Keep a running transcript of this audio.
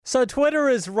So Twitter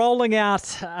is rolling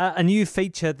out a new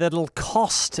feature that'll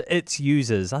cost its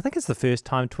users. I think it's the first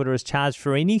time Twitter has charged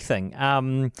for anything.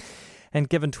 And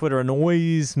given Twitter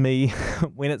annoys me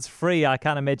when it's free, I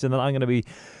can't imagine that I'm going to be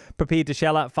prepared to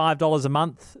shell out $5 a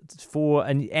month for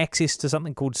access to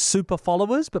something called super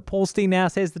followers. But Paul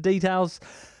Steenhouse has the details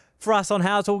for us on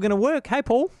how it's all going to work. Hey,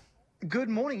 Paul. Good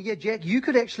morning. Yeah, Jack, you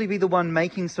could actually be the one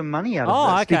making some money out of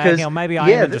this. Oh, okay. Because, maybe I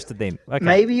am interested then. Okay.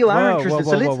 Maybe you are interested.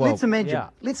 Let's imagine. Yeah.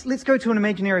 Let's go to an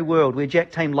imaginary world where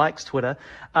Jack Tame likes Twitter,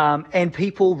 and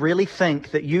people really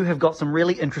think that you have got some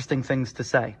really interesting things to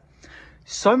say.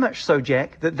 So much so,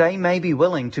 Jack, that they may be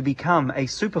willing to become a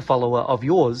super follower of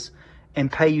yours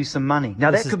and pay you some money. Now,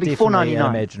 that could be $4.99.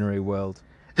 An imaginary world.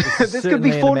 This could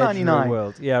be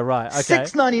 $4.99. Yeah, right. Okay.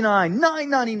 $6.99,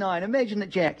 $9.99. Imagine it,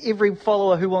 Jack. Every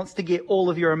follower who wants to get all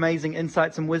of your amazing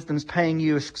insights and wisdoms paying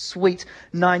you a sweet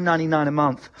 $9.99 a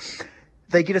month.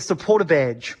 They get a supporter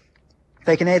badge.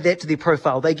 They can add that to their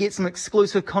profile. They get some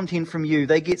exclusive content from you.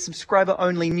 They get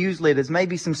subscriber-only newsletters,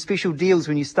 maybe some special deals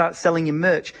when you start selling your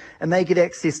merch, and they get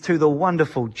access to the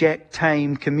wonderful Jack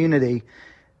Tame community.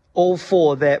 All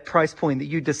for that price point that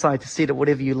you decide to set it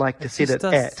whatever you like to set it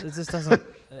at. It just doesn't.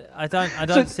 I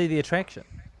don't see the attraction.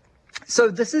 So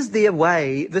this is their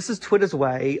way. This is Twitter's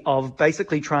way of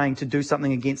basically trying to do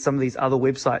something against some of these other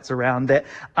websites around that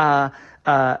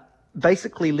are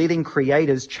basically letting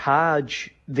creators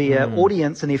charge their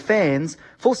audience and their fans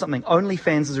for something.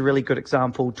 OnlyFans is a really good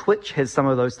example. Twitch has some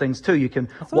of those things too. You can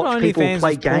watch people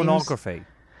play games. Pornography.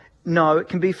 No, it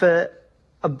can be for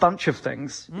a bunch of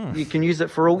things. You can use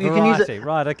it for all. Variety, you can use it.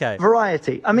 Right, okay.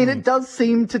 Variety. I mean, it does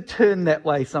seem to turn that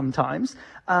way sometimes.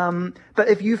 But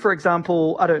if you, for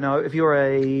example, I don't know, if you're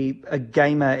a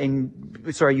gamer and,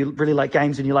 you really like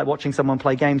games and you like watching someone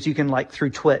play games, you can through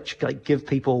Twitch, give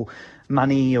people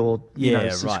money or,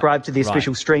 subscribe to their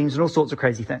special streams and all sorts of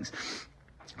crazy things.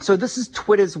 So this is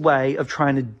Twitter's way of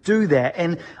trying to do that.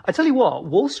 And I tell you what,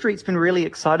 Wall Street's been really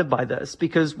excited by this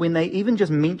because when they even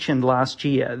just mentioned last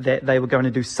year that they were going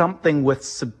to do something with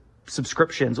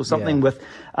subscriptions or something with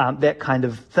that kind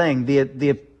of thing,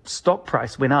 their stock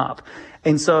price went up.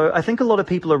 And so I think a lot of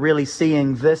people are really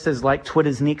seeing this as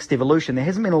Twitter's next evolution. There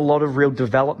hasn't been a lot of real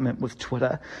development with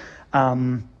Twitter.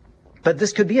 But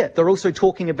this could be it. They're also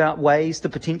talking about ways to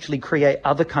potentially create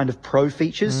other kind of pro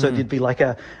features. So there'd be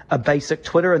a basic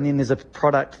Twitter, and then there's a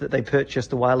product that they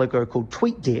purchased a while ago called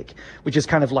TweetDeck, which is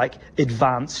kind of like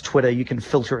advanced Twitter. You can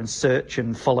filter and search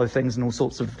and follow things and all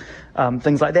sorts of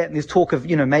things like that. And there's talk of,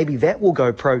 maybe that will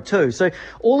go pro too. So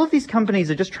all of these companies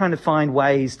are just trying to find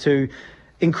ways to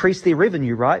increase their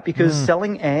revenue, right? Because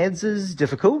selling ads is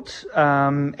difficult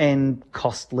and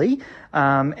costly,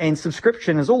 and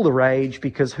subscription is all the rage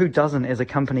because who doesn't, as a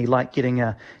company, like getting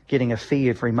a fee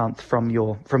every month from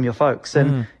your folks?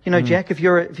 And Jack, if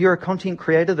you're a content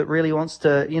creator that really wants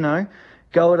to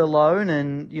go it alone,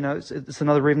 and it's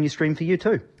another revenue stream for you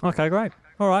too. Okay, great.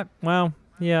 All right. Well,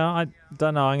 yeah, I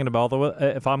don't know. I'm going to bother with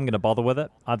if I'm going to bother with it,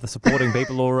 either supporting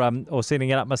people or setting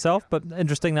it up myself. But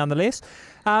interesting nonetheless.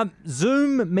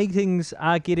 Zoom meetings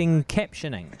are getting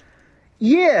captioning.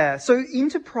 Yeah, so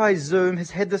Enterprise Zoom has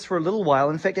had this for a little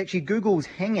while. In fact, actually, Google's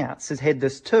Hangouts has had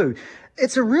this too.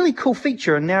 It's a really cool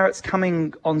feature, and now it's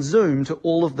coming on Zoom to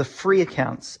all of the free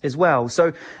accounts as well.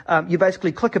 So you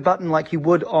basically click a button like you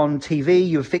would on TV.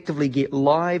 You effectively get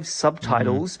live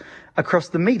subtitles across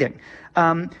the meeting.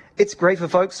 It's great for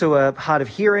folks who are hard of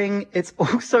hearing. It's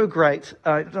also great,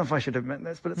 I don't know if I should admit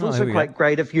this, but it's also quite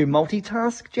great if you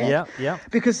multitask, Jack. Yeah.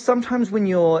 Because sometimes when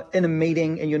you're in a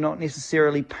meeting and you're not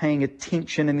necessarily paying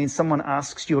attention, and then someone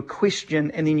asks you a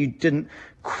question and then you didn't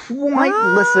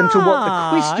quite listen to what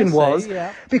the question was,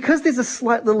 because there's a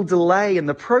slight little delay in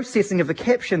the processing of the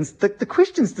captions, the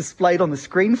question's displayed on the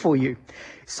screen for you.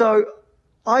 So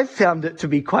I've found it to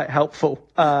be quite helpful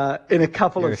in a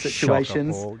couple of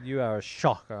situations. Shocker, Paul. You are a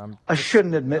shocker. I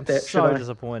shouldn't admit that. So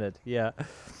disappointed. Yeah.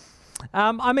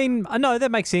 I mean, no, that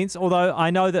makes sense. Although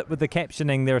I know that with the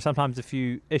captioning, there are sometimes a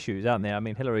few issues, aren't there? I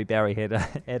mean, Hillary Barry had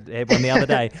one the other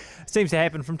day. Seems to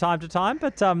happen from time to time,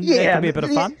 but that can be a bit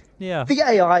of fun. Yeah. The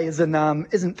AI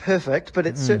isn't perfect, but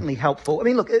it's certainly helpful. I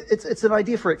mean, look, it's an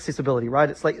idea for accessibility,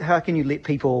 right? It's like, how can you let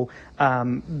people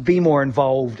be more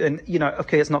involved? And,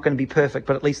 okay, it's not going to be perfect,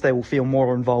 but at least they will feel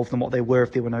more involved than what they were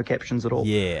if there were no captions at all.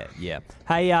 Yeah.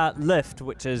 Hey, Lyft,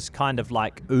 which is kind of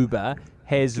like Uber,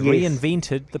 has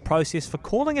reinvented the process for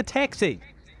calling a taxi.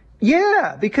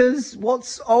 Yeah, because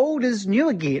what's old is new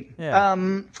again.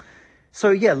 Yeah.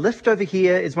 So Lyft over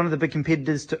here is one of the big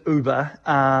competitors to Uber,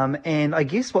 and I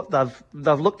guess what they've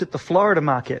looked at the Florida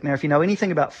market. Now, if you know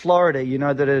anything about Florida, you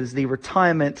know that it is the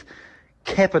retirement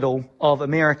capital of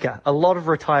America. A lot of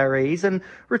retirees, and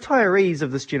retirees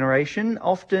of this generation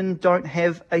often don't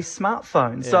have a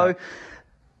smartphone. Yeah. So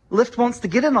Lyft wants to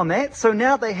get in on that. So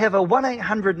now they have a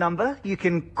 1-800 number. You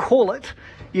can call it,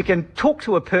 you can talk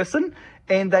to a person,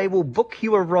 and they will book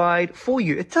you a ride for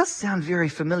you. It does sound very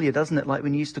familiar, doesn't it? Like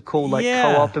when you used to call like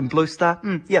Yeah. Co-op and Blue Star.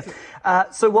 Yeah.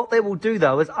 So what they will do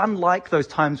though is, unlike those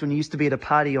times when you used to be at a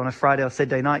party on a Friday or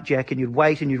Saturday night, Jack, and you'd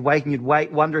wait and you'd wait and you'd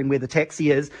wait, wondering where the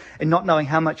taxi is and not knowing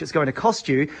how much it's going to cost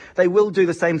you, they will do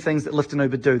the same things that Lyft and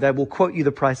Uber do. They will quote you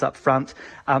the price up front.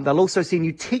 They'll also send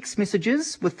you text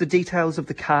messages with the details of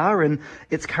the car and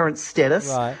its current status.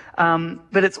 Right.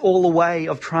 But it's all a way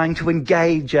of trying to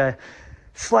engage a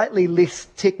slightly less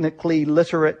technically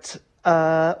literate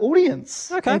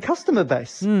audience and customer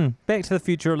base. Back to the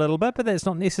future a little bit, but that's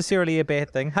not necessarily a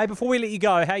bad thing. Hey, before we let you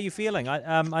go, how are you feeling?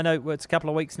 I know it's a couple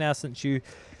of weeks now since you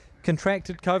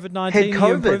contracted COVID-19. Had Are you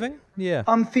COVID. improving? Yeah.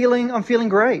 I'm feeling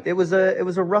great. It was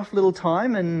a rough little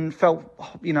time and felt,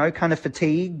 kind of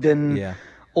fatigued and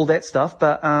all that stuff.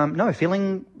 But no,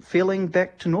 feeling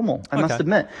back to normal, I must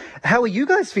admit. How are you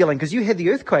guys feeling? Because you had the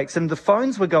earthquakes and the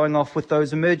phones were going off with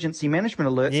those emergency management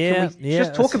alerts. Can we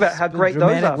just talk about how great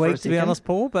those are for a week, to be honest,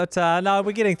 Paul. But no,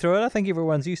 we're getting through it. I think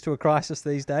everyone's used to a crisis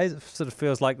these days. It sort of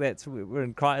feels like we're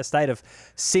in a state of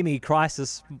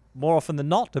semi-crisis more often than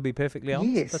not, to be perfectly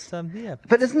honest. Yes. But yeah.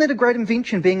 But isn't it a great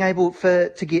invention, being able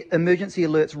to get emergency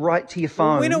alerts right to your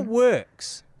phone? When it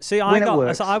works. See,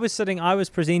 I was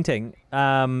presenting.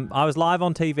 I was live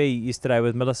on TV yesterday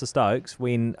with Melissa Stokes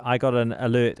when I got an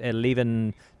alert at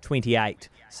 11:28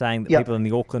 saying that people in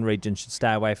the Auckland region should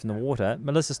stay away from the water.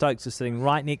 Melissa Stokes was sitting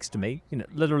right next to me,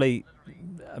 literally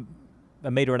a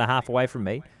metre and a half away from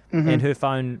me, and her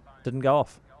phone didn't go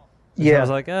off. And so I was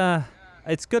like,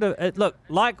 it's good. Look,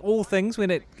 like all things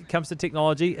when it comes to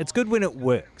technology, it's good when it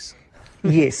works.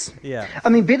 Yes. Yeah. I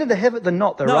mean, better to have it than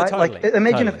not, though, right? Totally, like,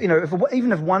 imagine if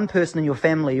even if one person in your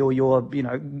family or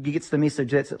gets the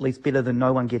message, that's at least better than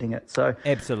no one getting it. So.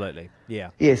 Absolutely. Yeah.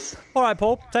 Yes. All right,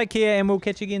 Paul. Take care, and we'll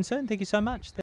catch you again soon. Thank you so much.